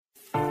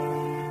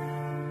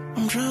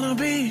trying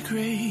to be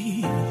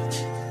great,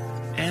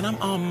 and I'm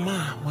on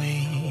my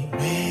way,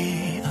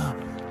 way up,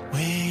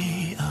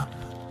 way up,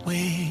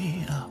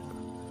 way up.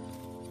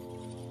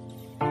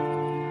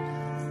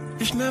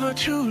 It's never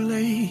too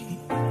late,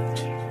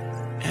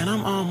 and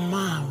I'm on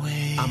my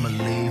way. I'ma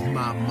leave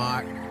my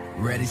mark,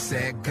 ready,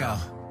 set, go.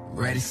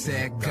 Ready,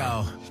 set,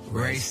 go.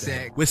 Ready,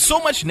 set. With so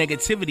much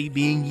negativity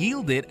being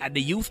yielded at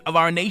the youth of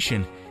our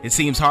nation, it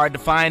seems hard to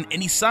find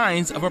any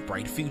signs of a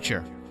bright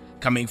future.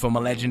 Coming from a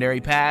legendary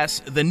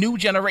past, the new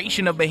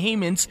generation of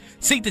Bahamians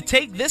seek to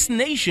take this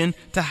nation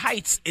to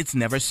heights it's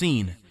never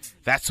seen.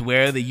 That's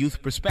where the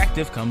youth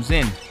perspective comes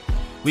in.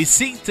 We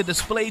seek to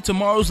display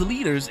tomorrow's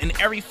leaders in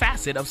every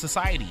facet of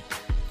society.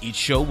 Each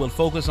show will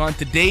focus on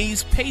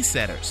today's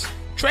pace-setters,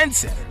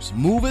 trendsetters,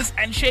 movers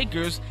and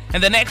shakers,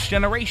 and the next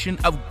generation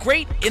of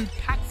great,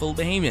 impactful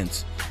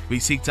Bahamians. We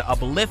seek to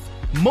uplift,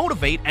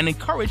 motivate, and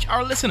encourage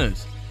our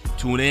listeners.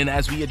 Tune in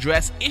as we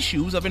address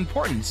issues of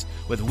importance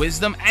with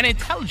wisdom and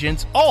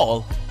intelligence,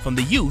 all from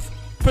the youth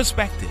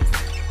perspective.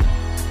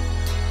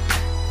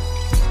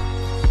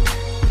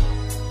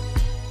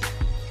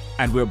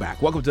 And we're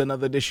back. Welcome to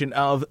another edition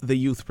of The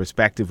Youth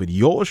Perspective with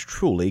yours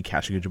truly,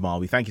 Kashika Jamal.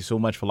 We thank you so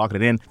much for locking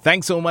it in.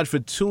 Thanks so much for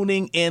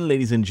tuning in,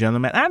 ladies and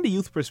gentlemen. And The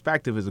Youth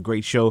Perspective is a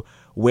great show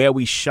where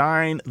we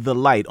shine the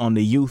light on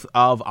the youth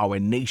of our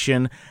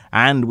nation.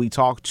 And we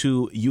talk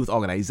to youth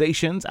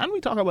organizations and we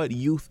talk about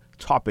youth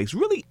topics,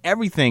 really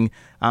everything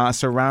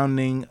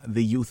surrounding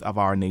the youth of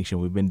our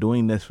nation. We've been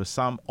doing this for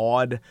some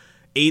odd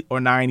 8 or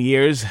 9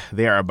 years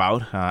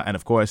thereabout. And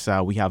of course,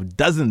 we have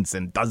dozens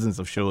and dozens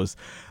of shows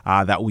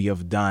that we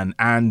have done.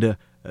 And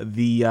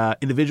the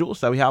individuals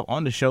that we have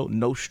on the show,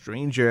 no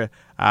stranger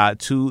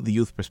to the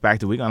youth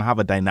perspective. We're going to have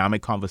a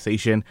dynamic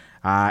conversation.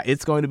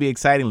 It's going to be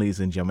exciting,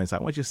 ladies and gentlemen. So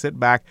I want you to sit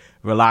back,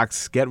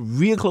 relax, get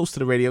real close to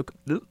the radio.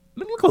 Come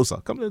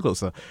a little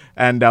closer.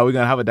 And we're going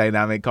to have a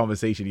dynamic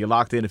conversation. You're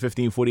locked in at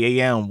 1540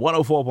 AM,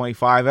 104.5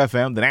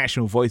 FM, the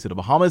national voice of the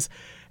Bahamas,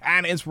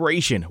 and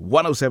Inspiration,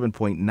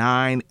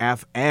 107.9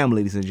 FM,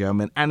 ladies and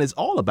gentlemen. And it's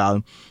all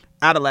about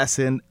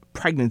Adolescent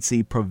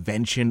Pregnancy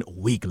Prevention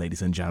Week,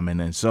 ladies and gentlemen.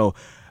 And so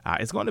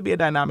it's going to be a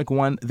dynamic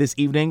one this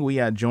evening. We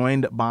are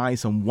joined by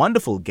some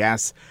wonderful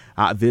guests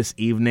this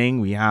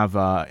evening. We have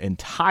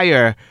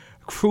entire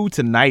crew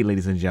tonight,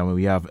 ladies and gentlemen.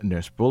 We have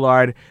Nurse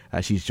Bullard.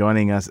 She's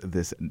joining us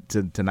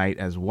tonight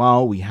as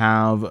well. We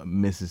have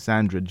Mrs.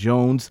 Sandra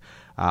Jones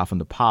from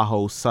the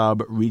Paho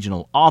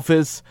Sub-Regional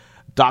Office,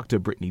 Dr.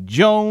 Brittany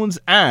Jones,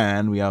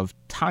 and we have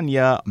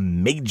Tanya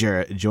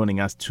Major joining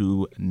us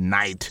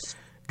tonight.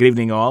 Good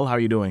evening, all. How are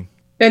you doing?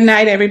 Good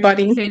night,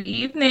 everybody. Good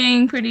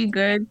evening. Pretty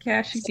good,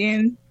 Cash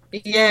again.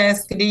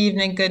 Yes, good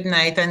evening, good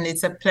night, and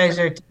it's a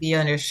pleasure to be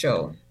on your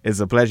show. It's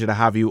a pleasure to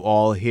have you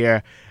all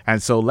here.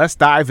 And so let's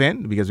dive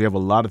in because we have a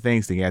lot of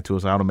things to get to,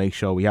 so I want to make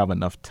sure we have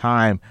enough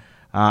time.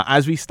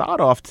 As we start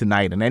off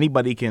tonight, and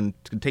anybody can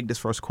take this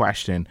first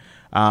question,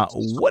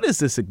 what is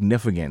the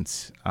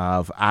significance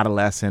of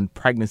Adolescent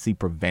Pregnancy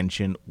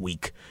Prevention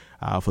Week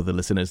for the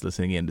listeners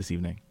listening in this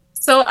evening?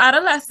 So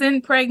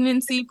Adolescent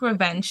Pregnancy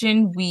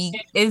Prevention Week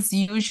is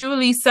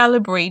usually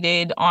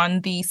celebrated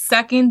on the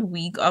second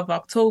week of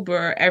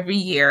October every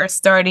year,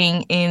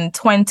 starting in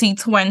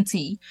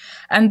 2020.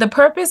 And the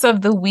purpose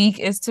of the week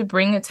is to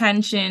bring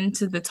attention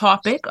to the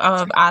topic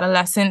of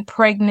adolescent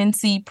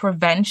pregnancy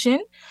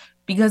prevention,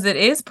 because it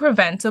is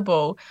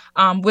preventable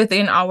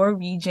within our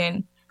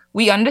region.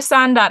 We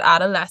understand that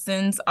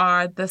adolescents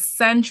are the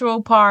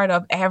central part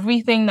of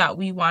everything that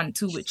we want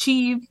to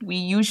achieve. We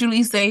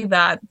usually say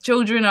that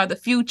children are the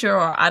future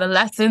or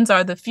adolescents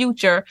are the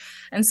future.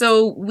 And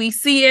so we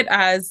see it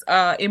as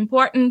an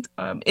important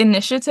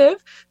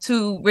initiative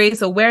to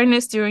raise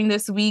awareness during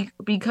this week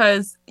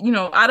because, you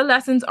know,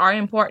 adolescents are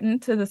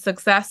important to the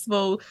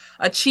successful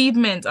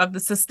achievement of the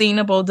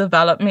Sustainable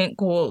Development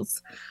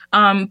Goals.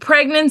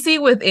 Pregnancy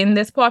within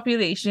this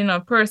population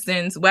of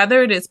persons,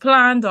 whether it is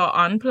planned or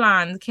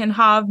unplanned, can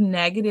have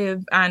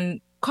negative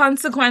and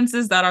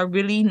consequences that are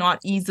really not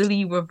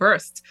easily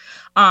reversed.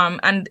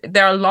 And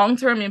there are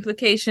long-term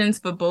implications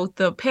for both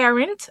the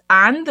parent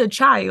and the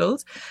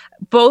child,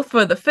 both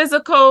for the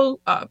physical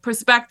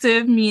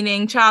perspective,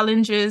 meaning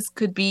challenges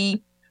could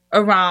be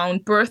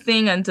around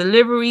birthing and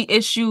delivery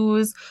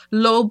issues,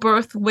 low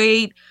birth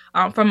weight.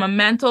 From a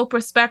mental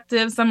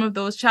perspective, some of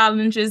those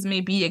challenges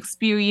may be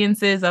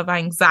experiences of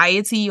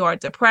anxiety or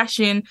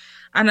depression.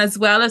 And as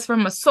well as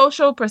from a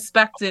social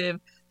perspective,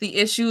 the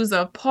issues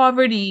of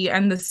poverty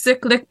and the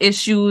cyclic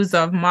issues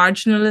of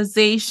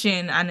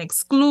marginalization and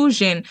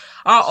exclusion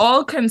are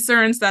all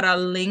concerns that are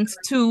linked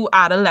to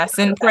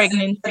adolescent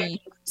pregnancy.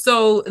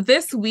 So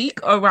this week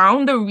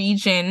around the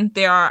region,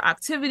 there are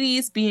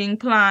activities being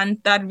planned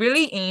that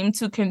really aim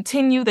to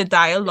continue the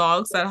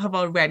dialogues that have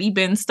already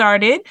been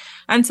started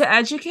and to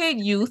educate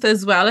youth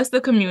as well as the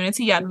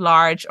community at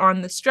large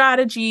on the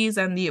strategies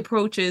and the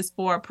approaches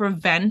for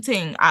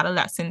preventing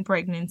adolescent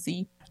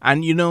pregnancy.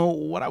 And you know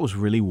what I was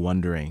really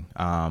wondering,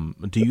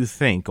 do you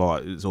think, or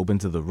it's open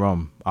to the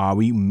room, are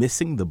we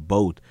missing the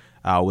boat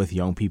with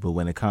young people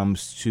when it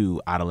comes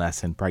to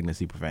adolescent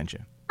pregnancy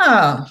prevention?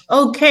 Oh,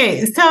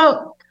 okay.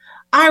 So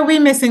Are we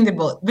missing the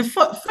boat?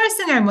 First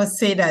thing I must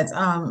say that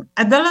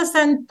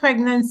adolescent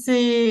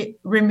pregnancy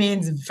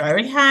remains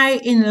very high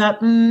in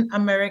Latin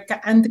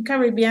America and the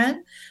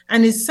Caribbean,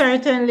 and it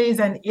certainly is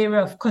an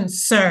area of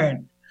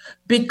concern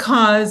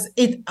because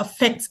it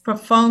affects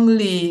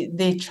profoundly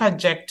the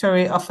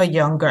trajectory of a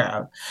young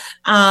girl.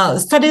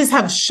 Studies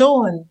have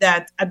shown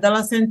that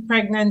adolescent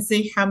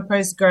pregnancy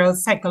hampers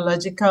girls'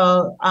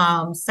 psychological,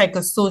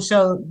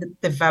 psychosocial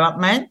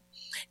development.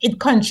 It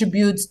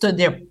contributes to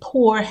their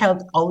poor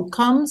health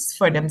outcomes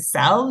for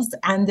themselves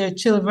and their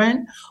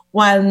children,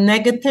 while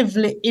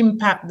negatively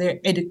impact their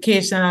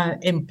educational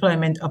and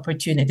employment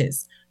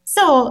opportunities.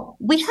 So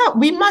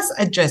we must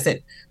address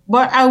it.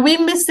 But are we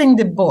missing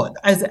the boat,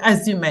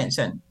 as you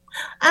mentioned?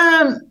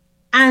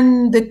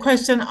 And the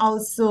question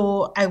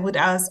also I would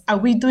ask, are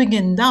we doing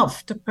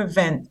enough to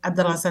prevent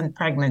adolescent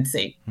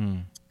pregnancy?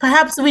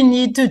 Perhaps we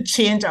need to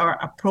change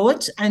our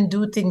approach and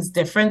do things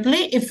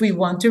differently if we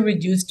want to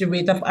reduce the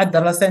rate of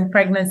adolescent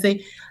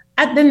pregnancy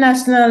at the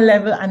national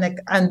level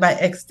and by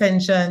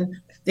extension,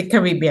 the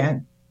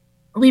Caribbean.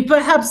 We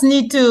perhaps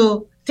need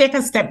to take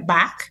a step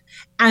back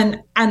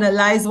and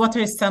analyze what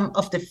are some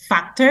of the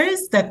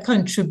factors that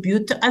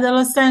contribute to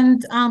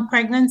adolescent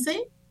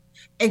pregnancy.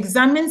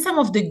 Examine some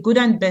of the good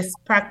and best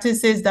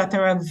practices that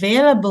are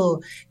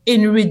available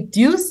in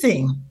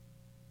reducing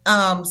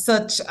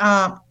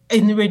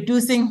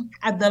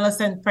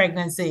adolescent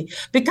pregnancy,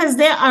 because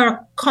there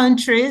are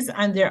countries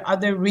and there are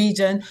other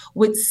regions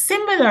with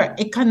similar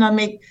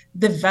economic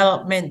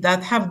development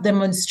that have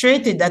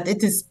demonstrated that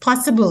it is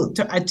possible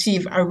to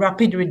achieve a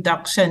rapid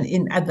reduction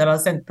in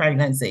adolescent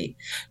pregnancy.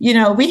 You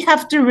know, we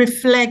have to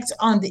reflect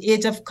on the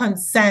age of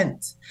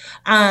consent,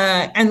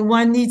 and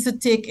one needs to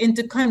take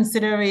into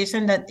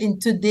consideration that in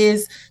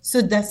today's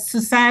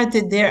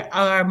society, there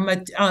are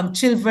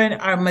children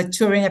are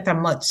maturing at a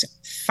much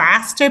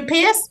faster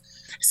pace.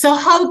 So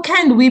how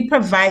can we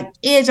provide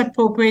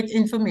age-appropriate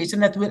information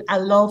that will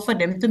allow for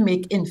them to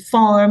make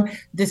informed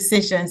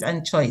decisions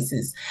and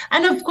choices?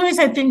 And of course,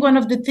 I think one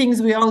of the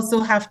things we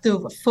also have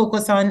to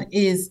focus on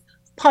is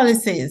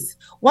policies.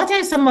 What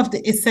are some of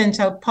the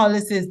essential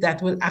policies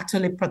that will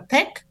actually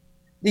protect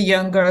the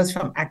young girls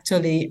from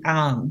actually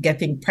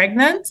getting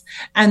pregnant,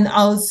 and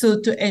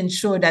also to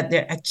ensure that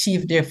they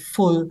achieve their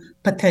full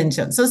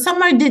potential? So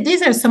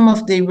these are some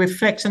of the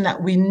reflection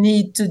that we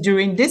need to,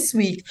 during this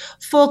week,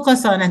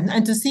 focus on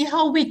and to see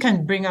how we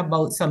can bring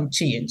about some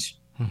change.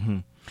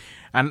 Mm-hmm.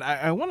 And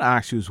I want to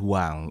ask you as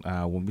well,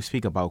 when we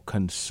speak about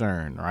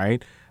concern,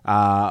 right?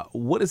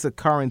 What is the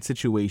current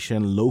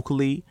situation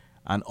locally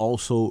and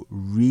also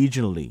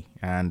regionally?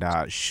 And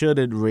should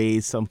it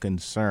raise some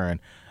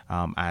concern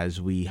as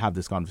we have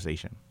this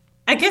conversation?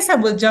 I guess I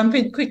will jump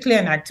in quickly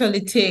and actually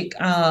take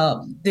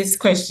this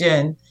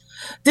question.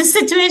 The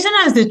situation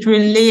as it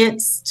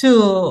relates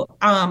to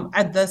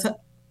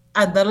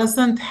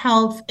adolescent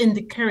health in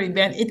the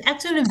Caribbean, it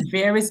actually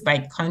varies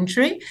by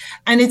country,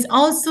 and it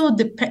also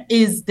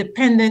is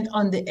dependent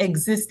on the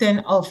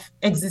existence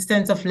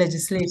of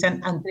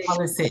legislation and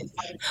policies.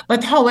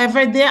 But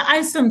however, there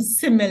are some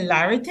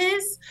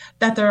similarities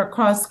that are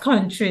across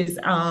countries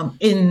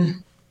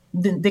in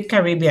the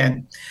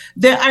Caribbean.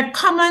 There are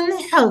common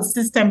health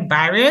system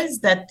barriers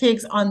that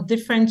takes on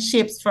different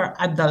shapes for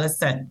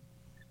adolescents.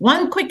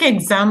 One quick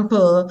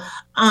example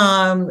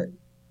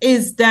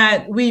is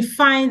that we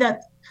find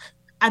that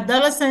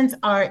adolescents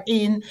are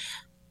in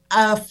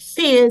a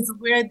phase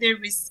where they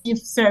receive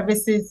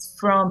services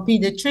from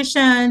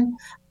pediatrician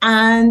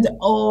and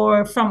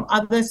or from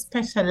other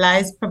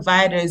specialized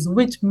providers,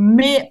 which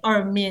may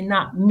or may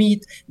not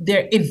meet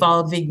their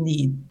evolving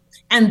need.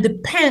 And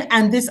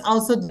this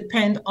also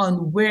depends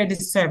on where the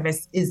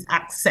service is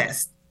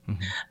accessed.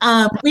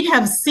 We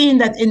have seen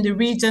that in the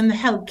region,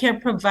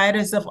 healthcare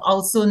providers have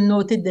also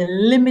noted the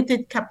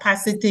limited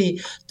capacity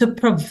to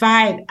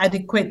provide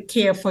adequate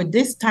care for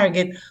this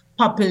target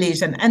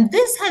population. And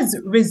this has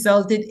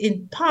resulted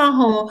in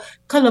PAHO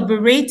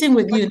collaborating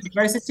with the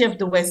University of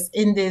the West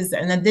Indies,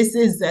 and this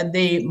is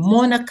the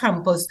Mona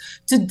campus,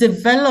 to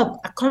develop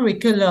a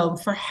curriculum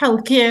for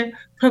healthcare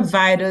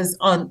providers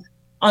on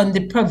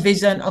the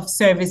provision of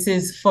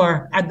services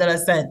for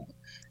adolescents.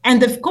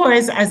 And of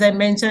course, as I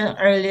mentioned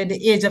earlier,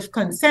 the age of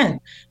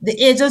consent.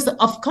 The ages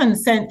of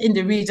consent in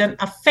the region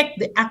affect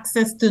the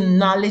access to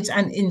knowledge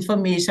and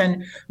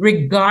information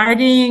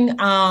regarding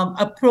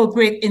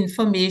appropriate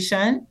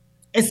information,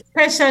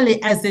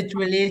 especially as it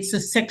relates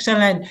to sexual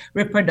and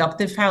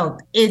reproductive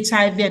health,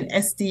 HIV and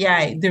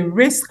STI, the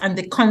risk and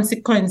the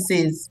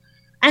consequences,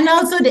 and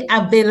also the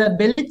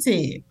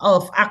availability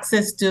of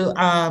access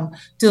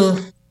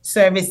to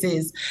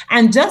services.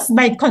 And just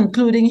by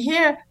concluding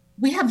here,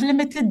 we have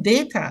limited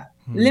data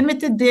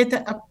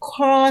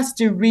across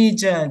the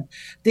region.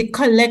 The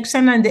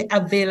collection and the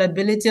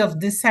availability of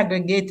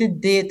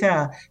disaggregated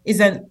data is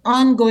an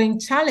ongoing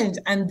challenge,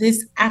 and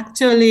this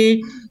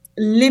actually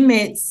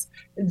limits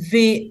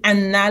the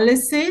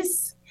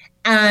analysis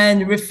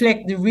and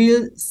reflect the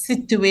real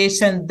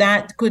situation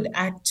that could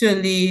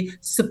actually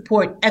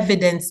support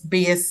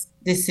evidence-based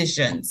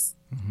decisions.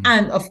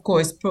 and of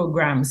course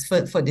programs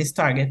for this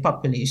target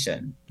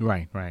population.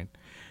 Right, right.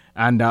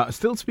 And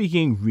still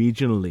speaking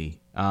regionally,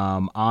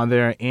 are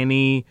there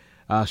any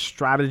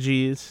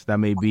strategies that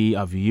may be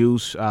of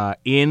use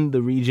in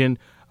the region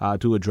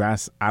to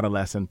address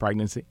adolescent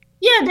pregnancy?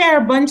 Yeah, there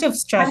are a bunch of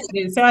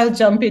strategies. So I'll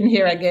jump in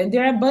here again.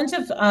 There are a bunch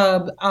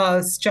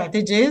of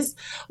strategies.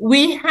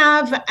 We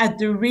have at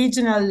the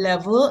regional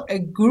level a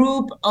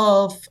group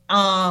of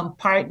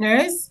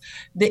partners,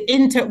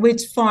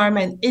 which form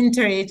an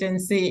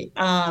interagency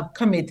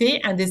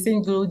committee, and this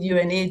includes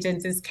UN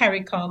agencies,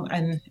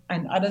 CARICOM,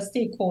 and other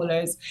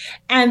stakeholders.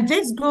 And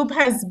this group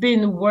has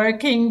been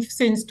working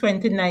since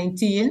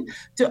 2019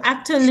 to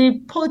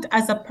actually put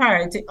as a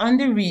priority on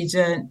the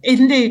region,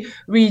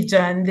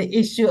 the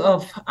issue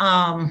of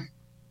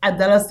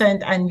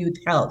adolescent and youth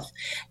health.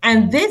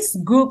 And this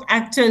group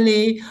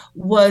actually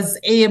was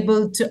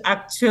able to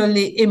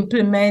actually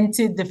implement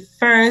the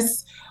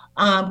first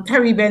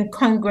Caribbean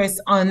Congress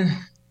on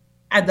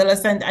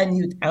adolescent and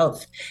youth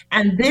health.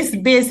 And this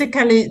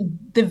basically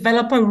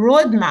develop a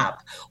roadmap,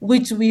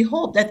 which we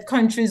hope that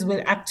countries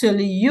will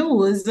actually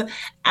use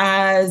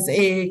as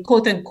a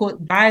quote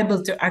unquote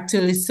Bible to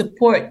actually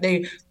support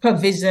the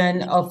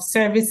provision of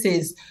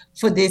services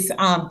for this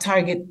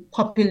target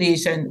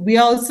population. We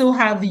also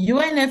have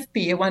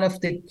UNFPA, one of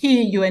the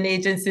key UN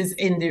agencies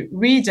in the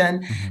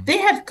region. Mm-hmm. They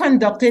have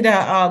conducted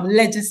a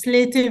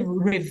legislative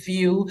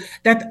review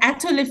that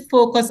actually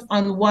focus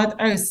on what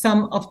are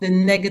some of the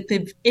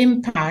negative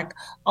impact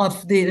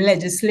of the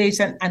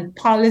legislation and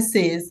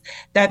policies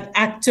that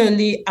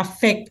actually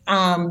affect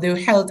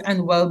the health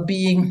and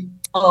well-being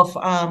of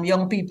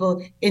young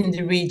people in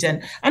the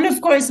region. And of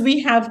course, we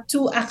have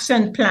two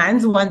action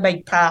plans, one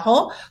by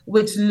PAHO,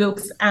 which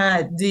looks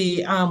at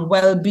the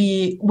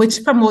well-being,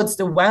 which promotes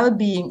the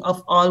well-being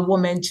of all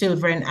women,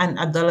 children, and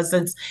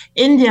adolescents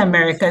in the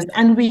Americas.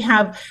 And we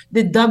have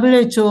the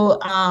WHO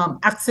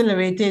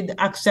Accelerated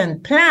Action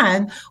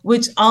Plan,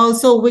 which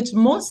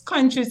most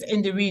countries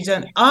in the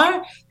region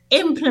are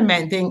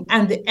implementing,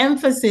 and the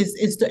emphasis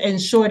is to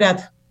ensure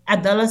that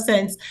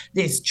adolescents,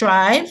 they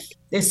strive,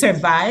 they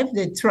survive,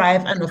 they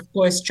thrive, and of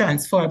course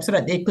transform so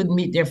that they could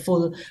meet their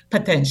full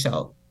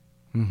potential.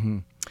 Mm-hmm.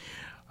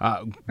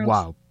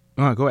 Wow.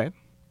 Go ahead.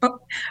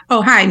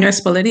 Hi,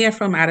 Nurse Bolivia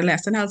from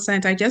Adolescent Health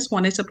Center. I just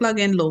wanted to plug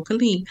in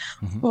locally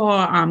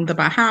for the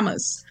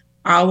Bahamas.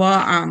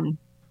 Our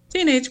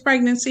teenage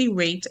pregnancy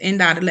rate in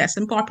the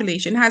adolescent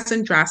population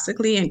hasn't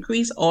drastically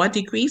increased or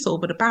decreased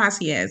over the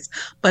past years,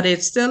 but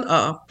it's still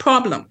a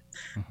problem.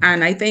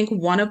 And I think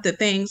one of the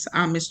things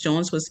Ms.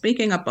 Jones was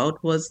speaking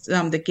about was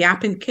the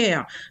gap in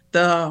care,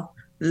 the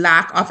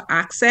lack of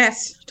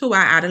access to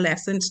our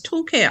adolescents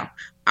to care.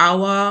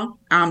 Our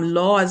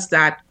laws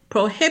that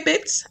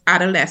prohibits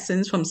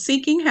adolescents from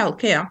seeking health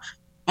care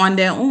on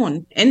their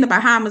own. In the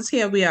Bahamas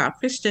here, we are a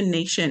Christian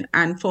nation,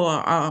 and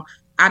for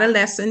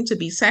adolescent to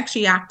be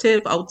sexually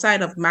active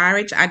outside of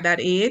marriage at that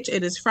age,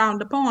 it is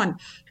frowned upon.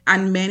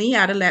 And many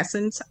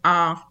adolescents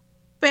are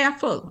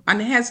fearful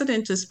and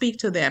hesitant to speak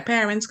to their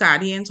parents,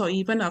 guardians, or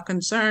even a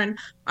concerned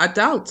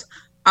adult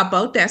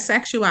about their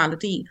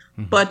sexuality.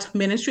 But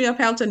Ministry of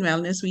Health and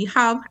Wellness, we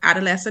have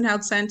Adolescent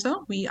Health Center.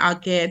 We are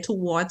geared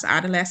towards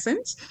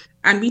adolescents,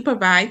 and we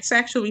provide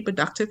sexual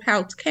reproductive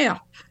health care.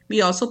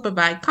 We also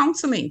provide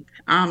counseling,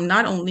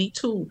 not only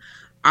to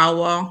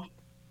our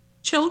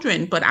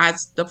children, but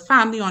as the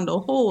family on the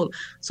whole,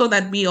 so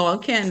that we all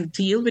can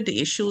deal with the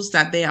issues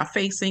that they are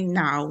facing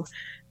now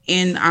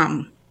in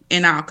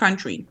our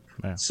country.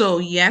 Yeah. So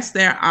yes,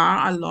 there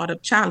are a lot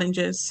of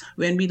challenges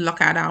when we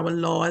look at our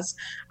laws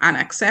and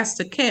access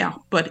to care.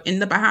 But in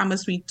the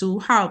Bahamas, we do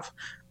have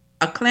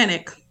a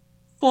clinic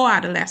for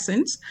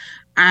adolescents.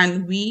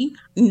 And we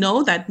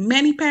know that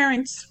many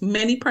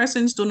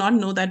persons do not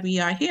know that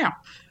we are here.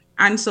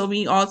 And so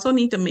we also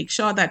need to make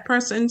sure that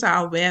persons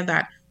are aware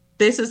that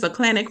this is a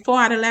clinic for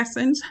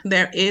adolescents.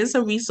 There is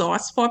a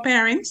resource for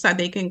parents that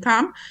they can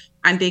come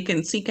and they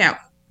can seek help.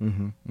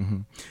 Mm-hmm, mm-hmm.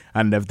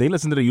 And if they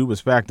listen to the Youth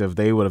Perspective,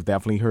 they would have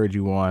definitely heard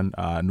you on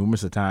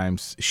numerous of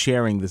times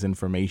sharing this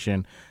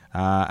information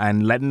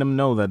and letting them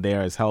know that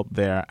there is help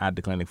there at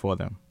the clinic for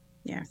them.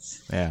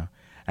 Yes. Yeah.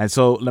 And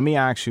so let me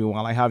ask you,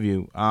 while I have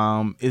you,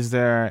 is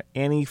there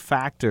any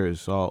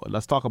factors, or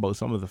let's talk about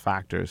some of the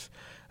factors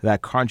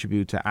that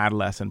contribute to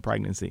adolescent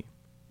pregnancy?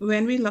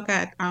 When we look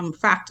at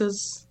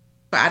factors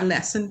for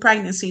adolescent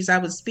pregnancies, I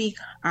would speak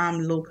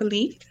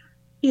locally.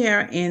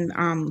 Here in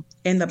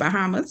the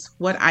Bahamas,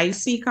 what I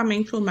see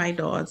coming through my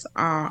doors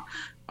are,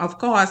 of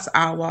course,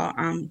 our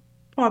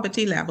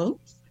poverty level,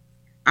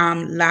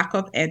 lack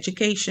of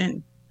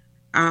education,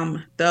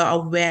 the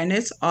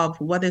awareness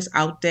of what is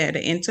out there,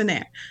 the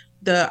internet.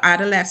 The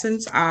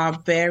adolescents are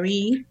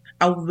very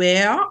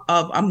aware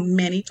of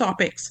many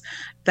topics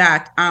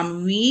that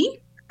we,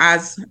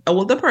 as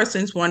older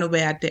persons, weren't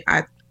aware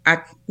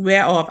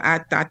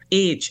at that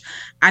age.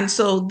 And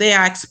so they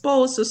are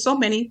exposed to so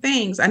many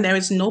things, and there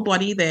is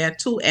nobody there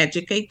to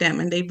educate them,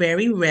 and they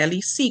very rarely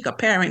seek a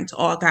parent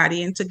or a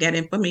guardian to get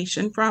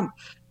information from.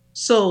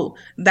 So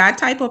that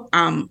type of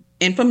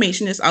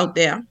information is out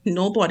there,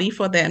 nobody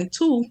for them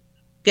to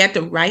get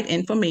the right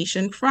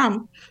information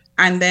from,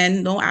 and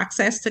then no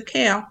access to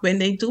care when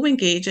they do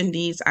engage in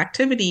these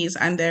activities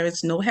and there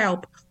is no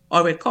help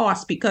or a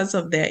cost because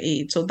of their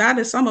age. So that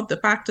is some of the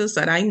factors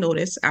that I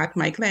notice at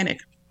my clinic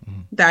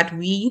that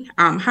we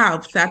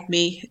have that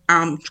may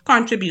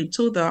contribute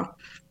to the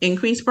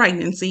increased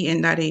pregnancy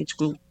in that age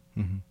group.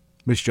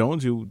 Ms.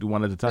 Jones, you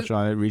wanted to touch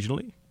on it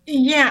regionally?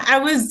 Yeah, I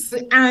would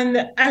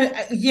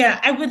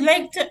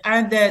like to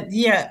add that,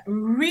 yeah,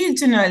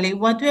 regionally,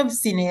 what we have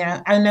seen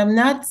here, and I'm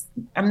not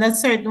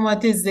certain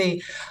what is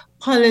the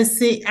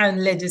policy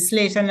and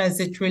legislation as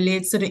it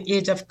relates to the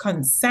age of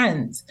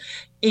consent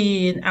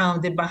in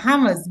the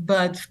Bahamas,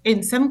 but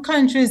in some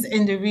countries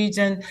in the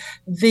region,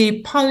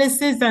 the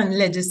policies and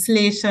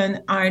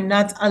legislation are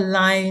not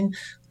aligned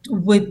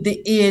with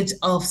the age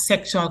of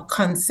sexual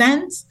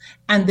consent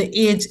and the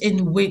age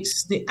in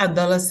which the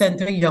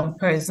adolescent or young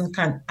person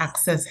can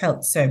access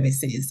health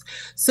services.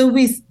 So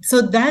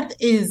that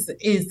is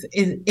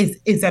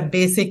a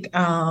basic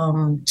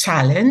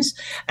challenge.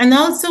 And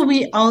also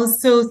we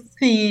also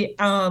see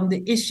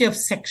the issue of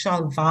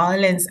sexual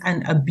violence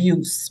and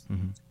abuse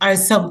are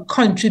some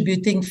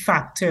contributing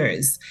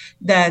factors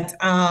that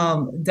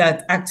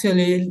that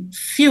actually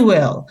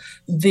fuel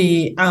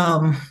the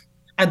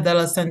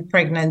adolescent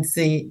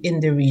pregnancy in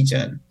the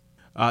region.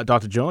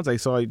 Dr. Jones, I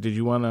saw. Did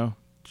you want to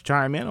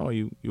chime in, or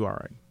you all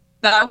right?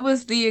 That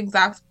was the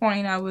exact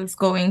point I was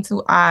going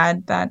to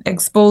add, that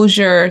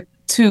exposure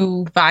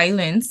to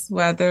violence,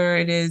 whether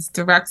it is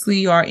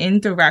directly or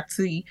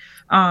indirectly,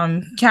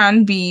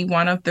 can be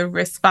one of the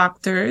risk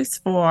factors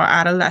for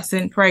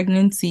adolescent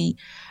pregnancy.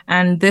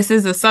 And this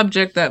is a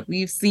subject that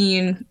we've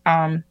seen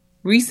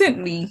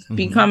recently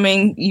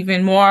becoming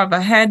even more of a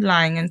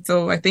headline. And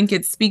so I think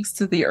it speaks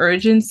to the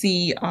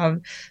urgency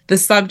of the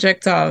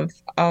subject of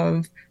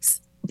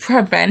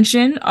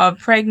prevention of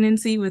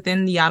pregnancy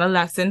within the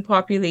adolescent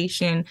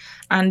population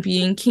and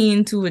being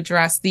keen to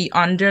address the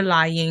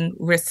underlying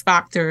risk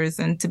factors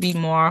and to be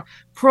more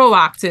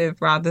proactive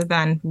rather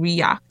than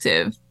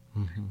reactive.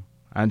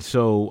 And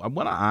so I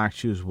want to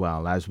ask you as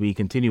well, as we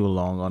continue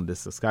along on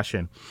this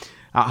discussion,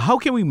 how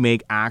can we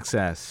make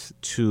access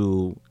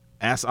to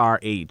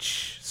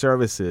SRH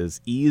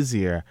services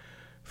easier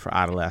for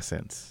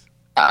adolescents?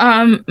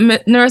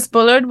 Nurse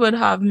Bullard would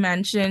have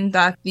mentioned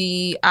that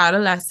the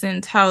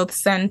Adolescent Health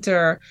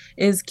Center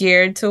is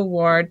geared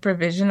toward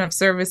provision of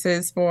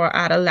services for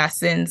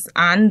adolescents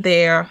and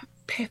their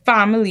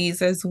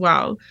families as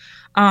well.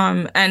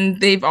 And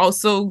they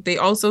also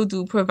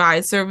do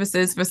provide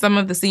services for some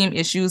of the same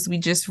issues we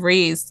just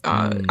raised.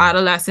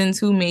 Adolescents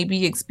who may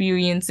be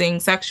experiencing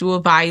sexual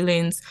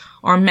violence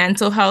or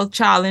mental health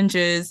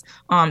challenges,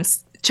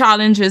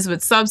 challenges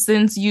with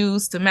substance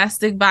use,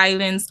 domestic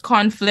violence,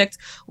 conflict,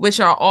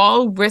 which are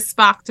all risk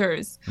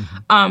factors.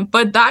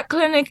 But that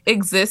clinic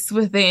exists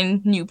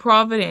within New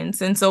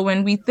Providence. And so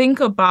when we think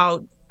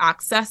about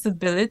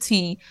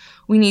accessibility,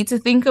 we need to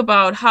think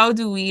about how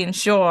do we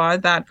ensure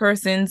that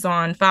persons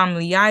on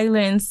family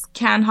islands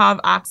can have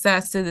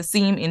access to the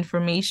same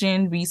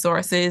information,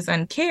 resources,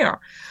 and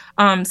care.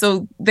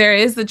 So there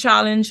is the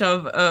challenge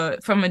of,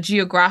 from a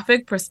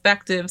geographic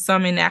perspective,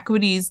 some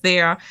inequities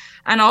there,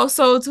 and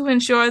also to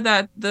ensure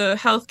that the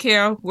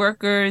healthcare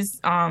workers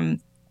and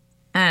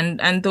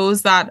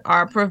those that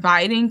are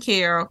providing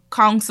care,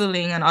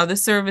 counseling, and other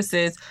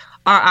services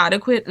are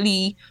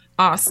adequately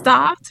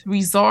staffed,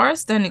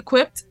 resourced, and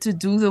equipped to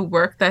do the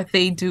work that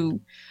they do.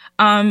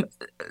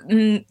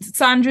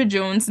 Sandra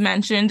Jones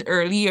mentioned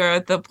earlier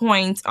the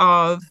point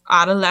of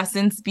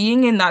adolescents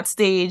being in that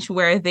stage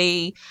where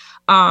they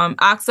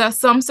access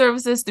some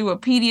services through a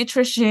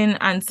pediatrician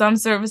and some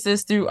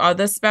services through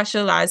other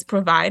specialized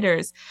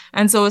providers.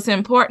 And so it's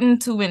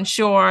important to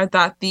ensure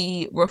that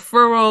the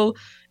referral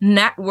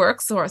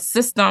networks or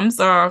systems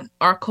are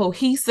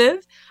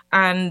cohesive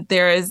and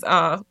there is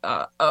a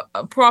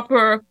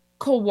proper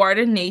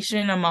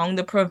coordination among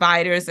the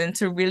providers and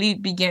to really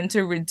begin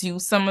to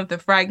reduce some of the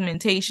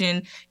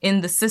fragmentation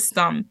in the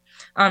system.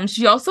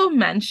 She also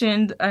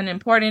mentioned an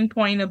important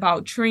point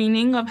about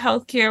training of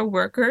healthcare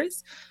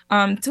workers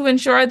to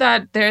ensure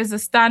that there's a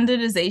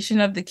standardization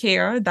of the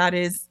care that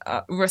is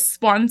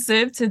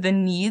responsive to the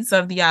needs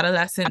of the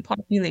adolescent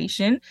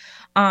population.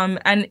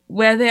 And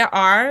where there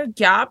are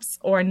gaps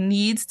or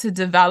needs to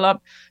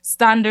develop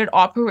standard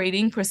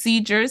operating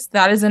procedures,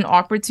 that is an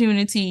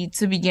opportunity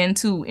to begin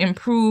to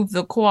improve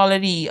the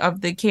quality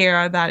of the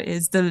care that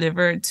is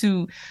delivered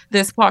to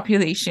this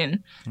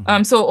population.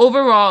 So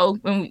overall,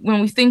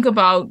 when we think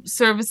about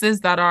services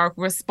that are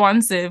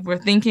responsive, we're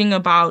thinking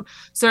about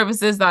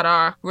services that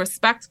are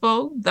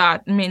respectful,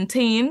 that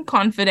maintain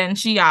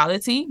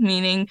confidentiality,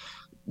 meaning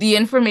the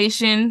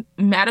information,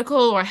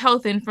 medical or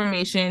health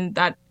information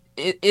that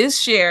is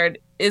shared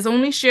is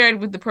only shared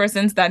with the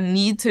persons that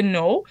need to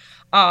know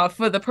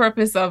for the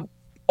purpose of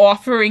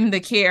offering the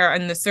care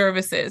and the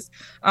services.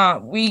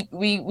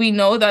 We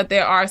know that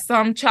there are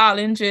some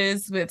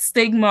challenges with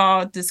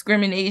stigma,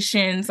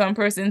 discrimination, some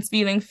persons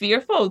feeling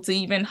fearful to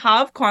even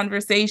have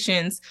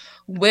conversations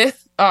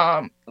with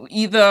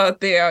either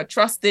their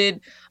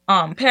trusted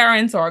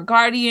parents or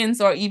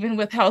guardians or even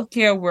with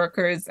healthcare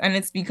workers. And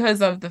it's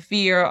because of the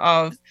fear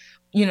of,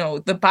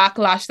 the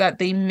backlash that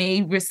they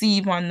may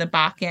receive on the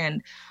back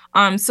end.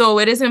 So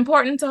it is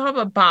important to have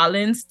a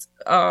balanced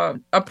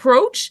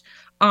approach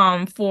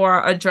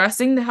for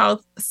addressing the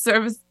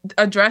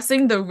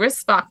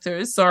risk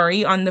factors,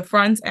 on the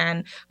front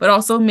end, but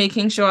also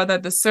making sure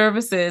that the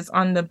services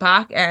on the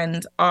back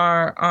end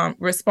are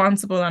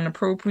responsible and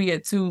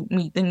appropriate to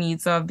meet the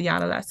needs of the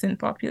adolescent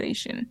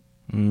population.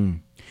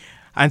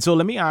 And so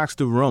let me ask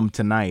the room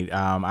tonight,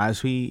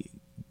 as we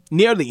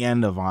near the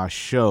end of our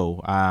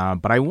show,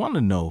 but I want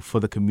to know,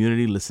 for the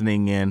community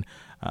listening in,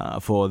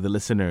 for the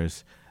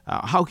listeners,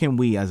 how can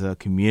we as a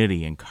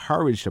community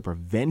encourage the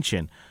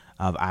prevention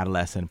of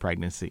adolescent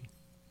pregnancy?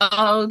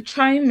 I'll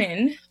chime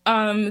in.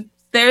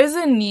 There's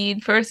a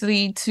need,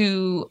 firstly,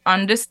 to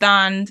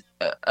understand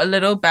a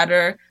little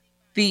better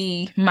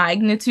the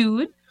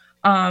magnitude.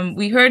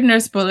 We heard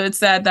Nurse Bullard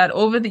said that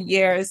over the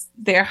years,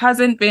 there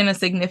hasn't been a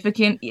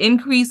significant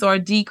increase or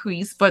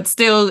decrease, but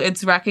still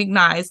it's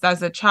recognized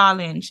as a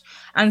challenge.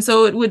 And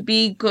so it would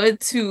be good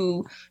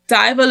to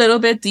dive a little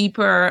bit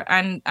deeper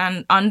and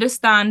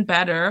understand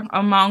better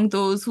among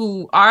those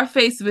who are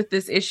faced with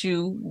this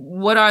issue,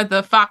 what are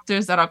the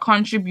factors that are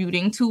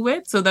contributing to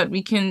it, so that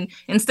we can,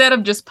 instead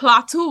of just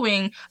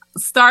plateauing,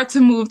 start to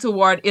move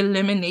toward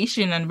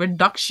elimination and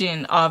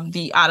reduction of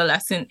the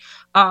adolescent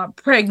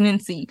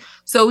pregnancy.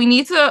 So we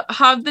need to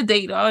have the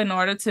data in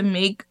order to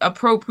make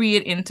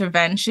appropriate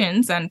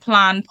interventions and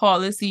plan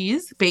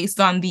policies based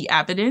on the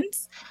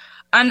evidence.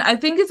 And I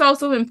think it's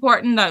also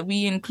important that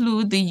we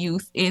include the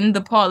youth in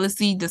the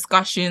policy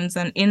discussions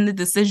and in the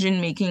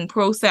decision-making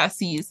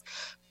processes.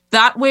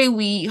 That way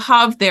we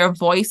have their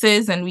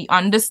voices and we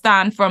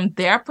understand from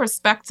their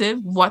perspective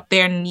what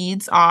their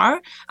needs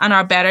are and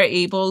are better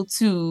able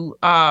to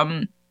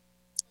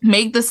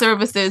make the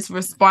services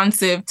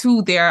responsive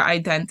to their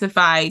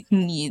identified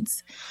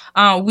needs.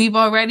 We've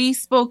already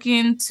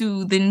spoken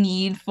to the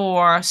need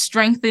for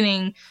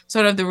strengthening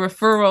sort of the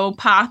referral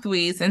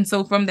pathways. And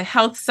so from the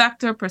health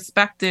sector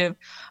perspective,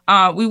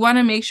 we want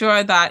to make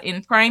sure that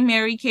in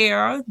primary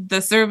care,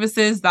 the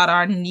services that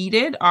are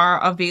needed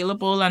are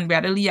available and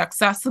readily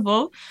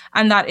accessible,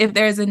 and that if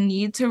there's a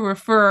need to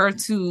refer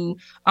to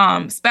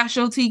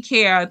specialty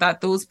care, that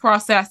those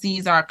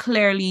processes are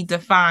clearly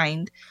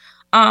defined.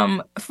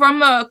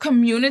 From a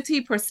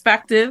community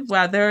perspective,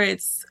 whether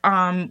it's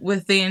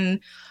within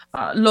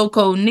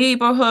local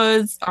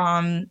neighborhoods,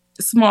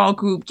 small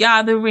group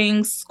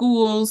gatherings,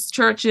 schools,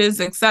 churches,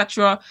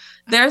 etc.,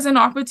 there's an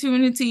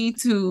opportunity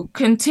to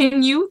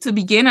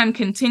begin and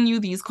continue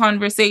these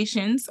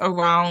conversations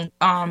around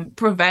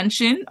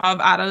prevention of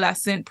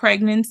adolescent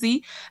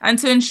pregnancy, and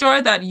to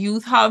ensure that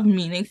youth have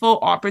meaningful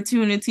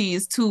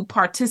opportunities to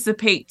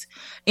participate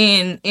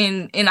in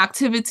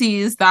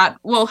activities that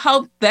will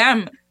help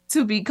them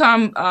to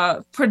become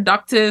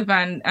productive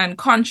and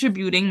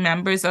contributing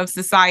members of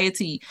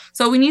society.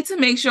 So we need to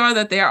make sure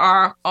that there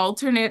are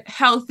alternate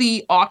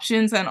healthy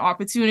options and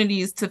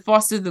opportunities to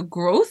foster the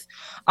growth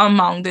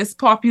among this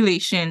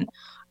population.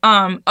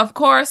 Of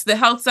course, the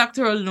health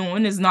sector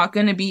alone is not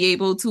going to be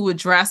able to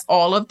address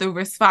all of the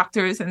risk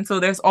factors. And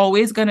so there's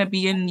always going to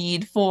be a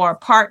need for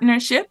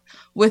partnership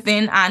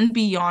within and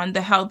beyond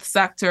the health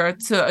sector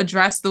to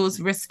address those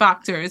risk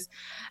factors.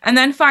 And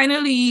then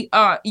finally,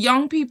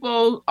 young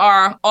people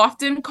are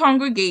often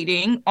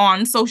congregating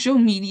on social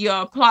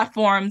media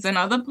platforms and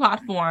other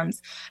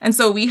platforms. And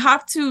so we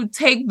have to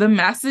take the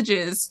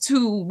messages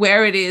to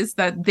where it is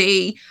that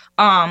they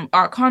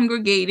are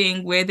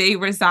congregating, where they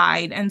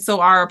reside. And so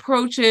our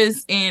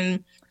approaches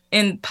in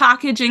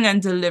packaging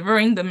and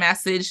delivering the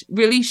message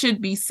really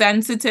should be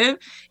sensitive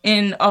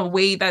in a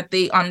way that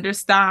they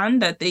understand,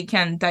 that they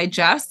can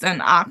digest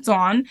and act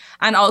on,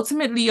 and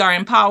ultimately are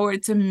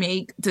empowered to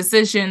make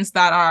decisions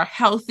that are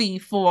healthy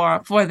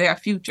for their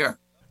future.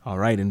 All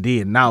right,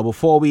 indeed. Now,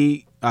 before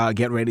we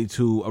get ready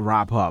to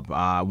wrap up,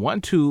 I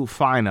want to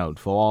find out,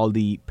 for all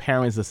the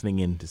parents listening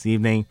in this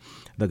evening,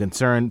 the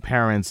concerned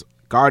parents,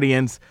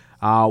 guardians,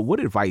 what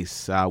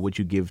advice would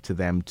you give to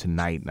them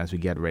tonight as we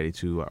get ready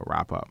to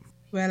wrap up?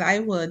 Well, I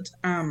would.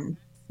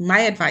 My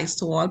advice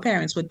to all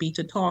parents would be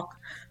to talk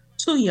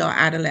to your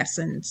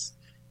adolescents.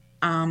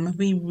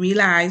 We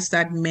realize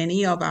that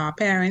many of our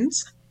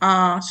parents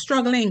are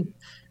struggling.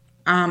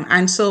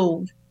 And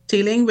so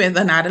dealing with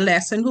an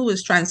adolescent who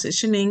is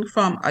transitioning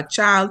from a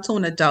child to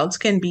an adult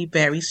can be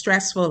very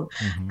stressful.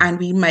 And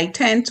we might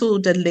tend to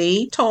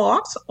delay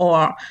talks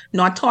or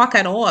not talk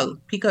at all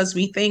because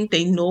we think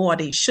they know or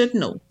they should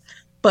know.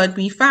 But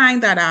we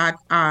find that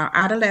our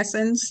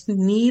adolescents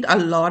need a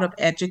lot of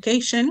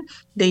education.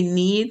 They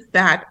need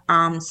that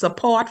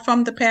support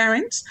from the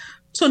parents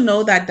to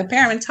know that the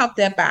parents have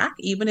their back,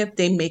 even if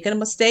they make a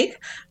mistake.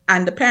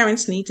 And the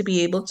parents need to be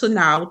able to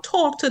now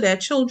talk to their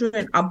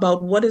children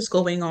about what is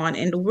going on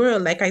in the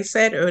world. Like I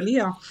said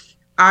earlier,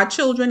 our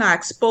children are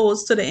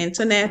exposed to the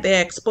internet,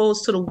 they're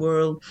exposed to the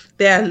world,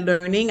 they're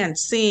learning and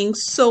seeing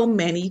so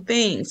many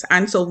things.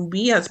 And so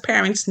we as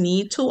parents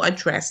need to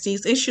address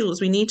these issues.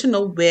 We need to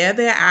know where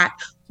they're at,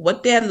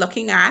 what they're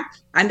looking at,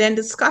 and then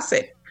discuss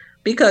it.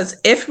 Because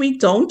if we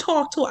don't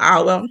talk to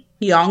our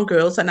young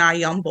girls and our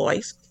young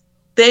boys,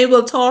 they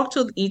will talk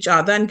to each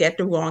other and get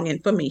the wrong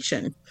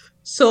information.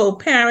 So,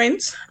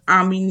 parents,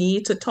 we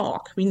need to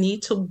talk. We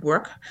need to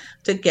work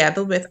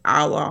together with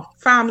our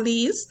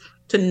families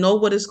to know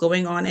what is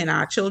going on in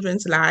our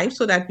children's lives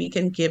so that we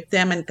can give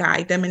them and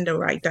guide them in the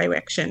right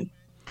direction.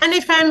 And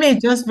if I may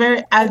just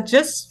very add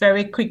just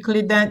very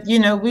quickly that,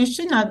 we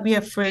should not be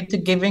afraid to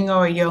giving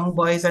our young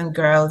boys and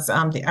girls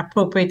the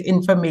appropriate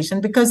information,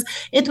 because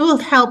it will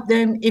help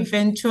them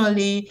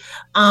eventually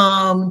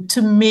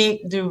to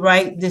make the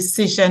right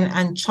decision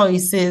and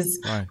choices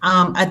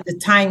at the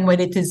time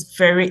when it is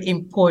very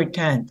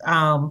important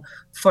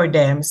for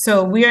them.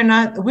 So we're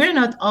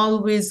not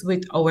always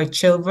with our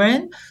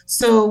children.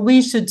 So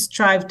we should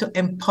strive to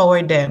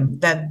empower them,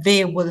 that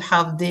they will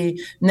have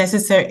the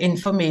necessary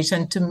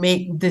information to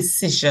make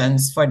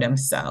decisions for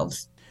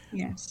themselves.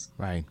 Yes.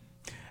 Right.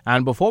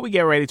 And before we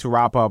get ready to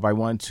wrap up, I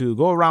want to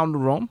go around the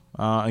room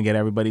and get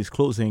everybody's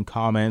closing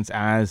comments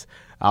as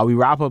we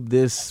wrap up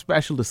this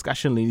special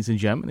discussion, ladies and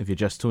gentlemen. If you're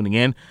just tuning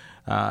in,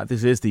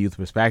 this is the Youth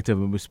Perspective,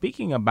 and we're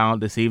speaking about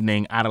this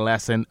evening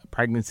Adolescent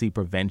Pregnancy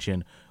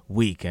Prevention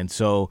Week. And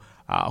so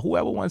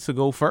whoever wants to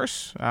go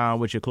first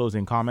with your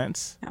closing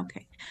comments.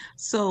 Okay.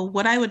 So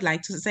what I would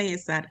like to say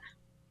is that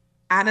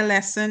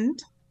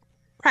adolescent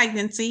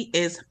pregnancy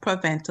is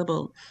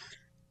preventable.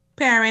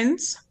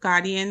 Parents,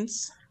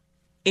 guardians,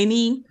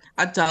 any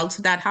adult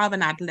that have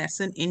an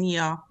adolescent in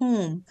your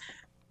home,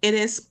 it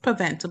is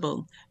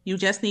preventable. You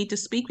just need to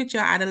speak with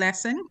your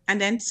adolescent and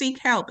then seek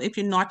help. If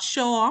you're not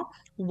sure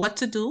what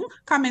to do,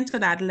 come into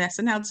the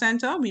Adolescent Health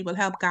Center. We will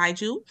help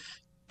guide you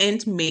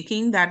into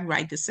making that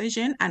right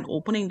decision and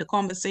opening the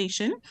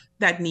conversation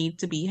that needs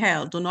to be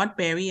held. Do not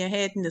bury your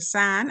head in the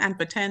sand and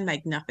pretend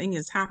like nothing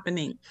is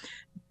happening.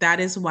 That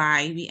is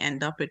why we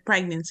end up with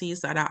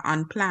pregnancies that are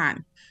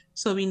unplanned.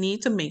 So we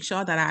need to make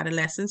sure that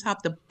adolescents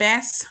have the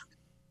best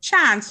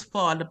chance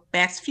for the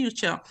best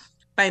future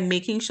by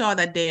making sure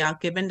that they are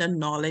given the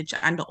knowledge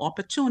and the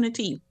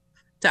opportunity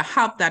to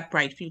have that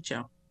bright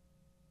future.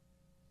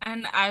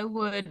 And I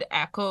would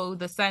echo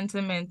the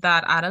sentiment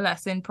that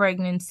adolescent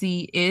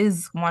pregnancy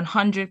is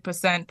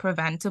 100%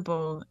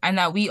 preventable and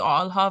that we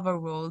all have a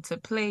role to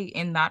play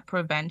in that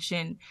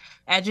prevention.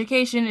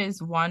 Education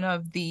is one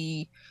of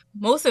the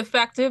most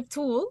effective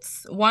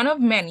tools, one of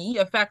many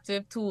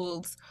effective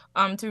tools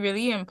to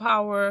really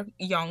empower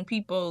young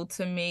people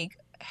to make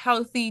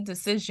healthy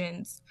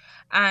decisions.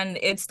 And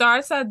it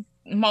starts at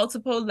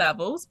multiple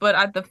levels, but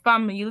at the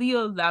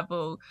familial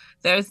level,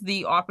 there's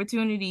the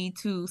opportunity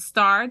to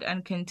start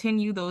and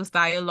continue those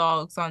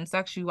dialogues on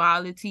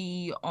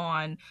sexuality,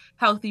 on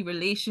healthy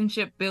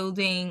relationship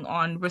building,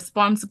 on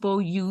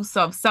responsible use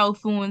of cell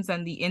phones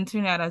and the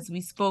internet, as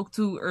we spoke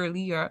to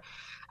earlier.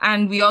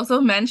 And we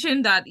also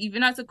mentioned that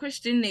even as a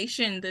Christian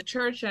nation, the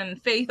church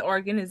and faith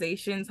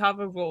organizations have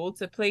a role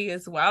to play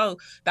as well.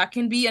 That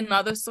can be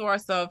another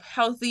source of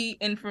healthy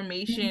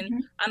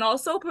information and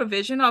also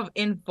provision of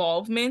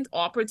involvement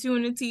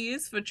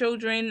opportunities for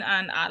children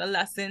and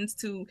adolescents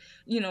to,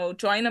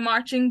 join a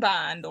marching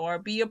band or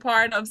be a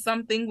part of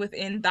something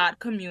within that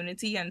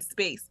community and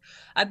space.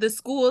 At the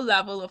school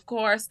level, of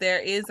course, there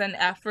is an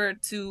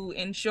effort to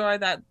ensure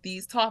that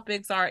these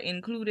topics are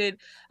included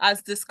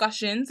as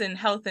discussions in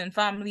health and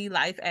family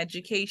life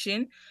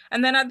education.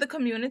 And then at the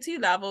community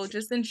level,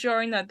 just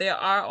ensuring that there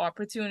are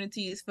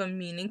opportunities for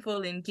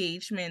meaningful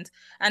engagement.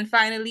 And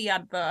finally,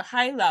 at the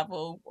high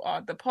level,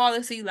 the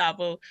policy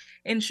level,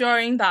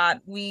 ensuring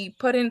that we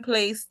put in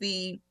place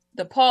the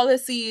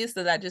policies,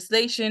 the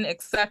legislation,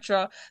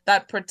 etc.,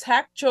 that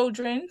protect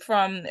children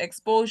from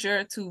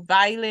exposure to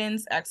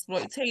violence,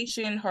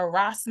 exploitation,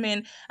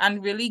 harassment,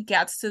 and really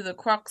gets to the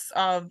crux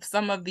of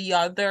some of the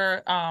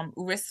other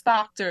risk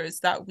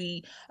factors that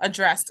we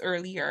addressed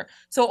earlier.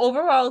 So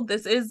overall,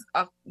 this is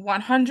a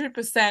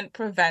 100%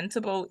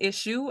 preventable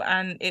issue,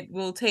 and it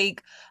will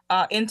take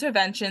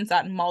interventions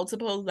at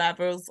multiple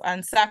levels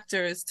and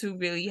sectors to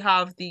really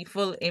have the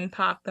full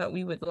impact that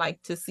we would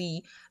like to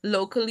see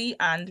locally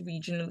and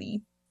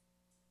regionally.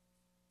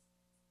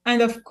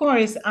 And of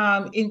course,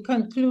 in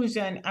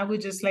conclusion, I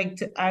would just like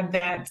to add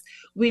that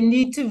we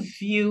need to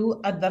view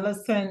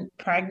adolescent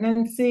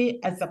pregnancy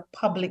as a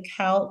public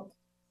health,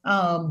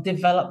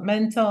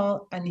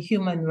 developmental, and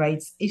human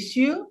rights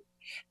issue.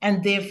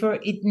 And therefore,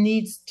 it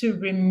needs to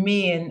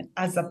remain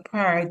as a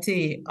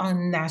priority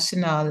on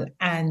national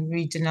and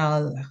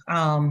regional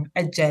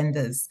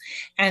agendas.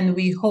 And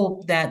we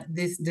hope that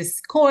this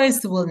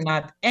discourse will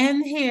not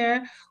end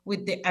here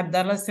with the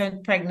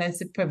Adolescent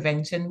Pregnancy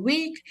Prevention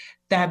Week,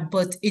 but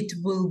that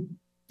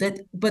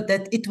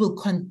it will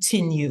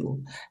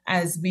continue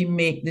as we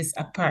make this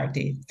a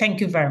priority.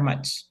 Thank you very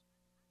much.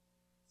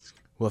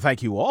 Well,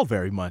 thank you all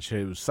very much.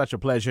 It was such a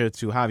pleasure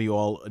to have you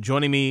all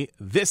joining me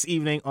this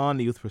evening on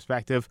the Youth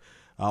Perspective,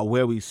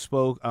 where we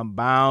spoke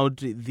about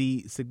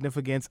the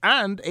significance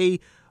and a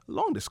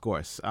long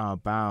discourse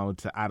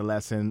about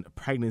Adolescent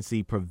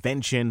Pregnancy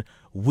Prevention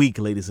Week,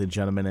 ladies and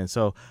gentlemen. And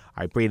so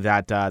I pray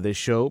that this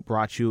show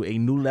brought you a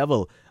new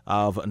level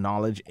of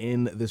knowledge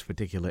in this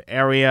particular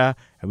area.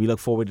 And we look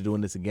forward to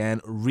doing this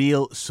again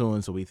real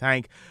soon. So we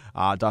thank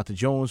Dr.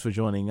 Jones for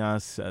joining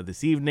us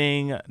this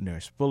evening,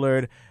 Nurse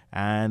Bullard,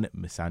 and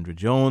Miss Sandra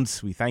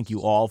Jones. We thank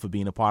you all for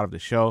being a part of the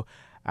show.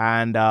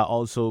 And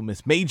also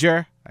Miss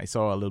Major, I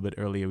saw a little bit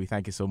earlier. We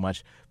thank you so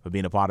much for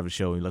being a part of the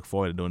show. We look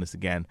forward to doing this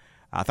again.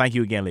 Thank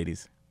you again,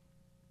 ladies.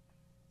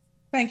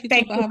 Thank you.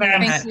 Thank you very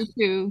much. Thank you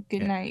too.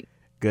 Good night.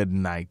 Good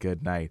night.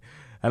 Good night.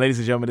 And ladies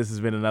and gentlemen, this has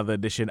been another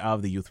edition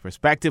of The Youth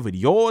Perspective with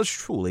yours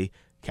truly,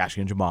 Kashi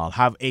and Jamal.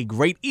 Have a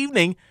great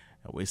evening.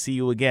 And we'll see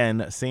you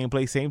again, same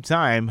place, same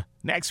time,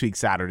 next week,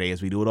 Saturday,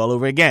 as we do it all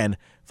over again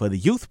for The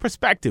Youth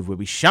Perspective, where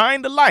we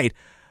shine the light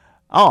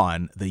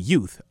on the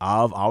youth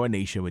of our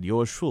nation with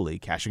yours truly,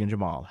 Kashi and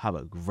Jamal. Have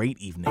a great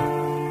evening.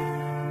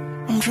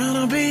 I'm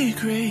trying to be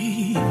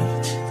great,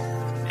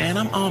 and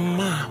I'm on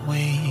my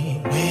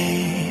way.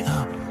 Way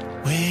up,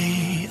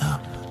 way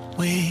up,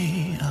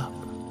 way up.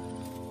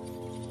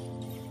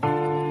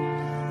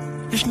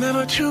 It's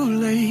never too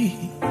late,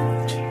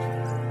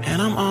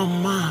 and I'm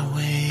on my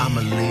way.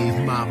 I'ma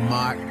leave my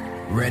mark.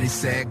 Ready,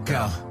 set,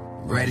 go.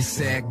 Ready,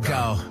 set,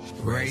 go.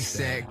 Ready,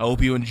 set, I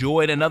hope you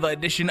enjoyed another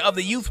edition of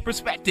The Youth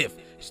Perspective.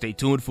 Stay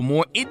tuned for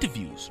more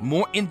interviews,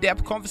 more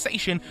in-depth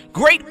conversation,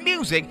 great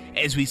music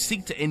as we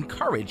seek to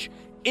encourage,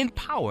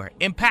 empower,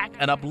 impact,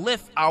 and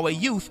uplift our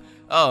youth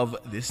of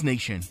this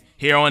nation.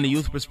 Here on The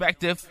Youth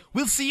Perspective,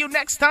 we'll see you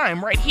next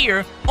time right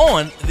here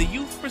on The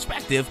Youth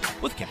Perspective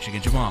with Kashi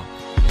and Jamal.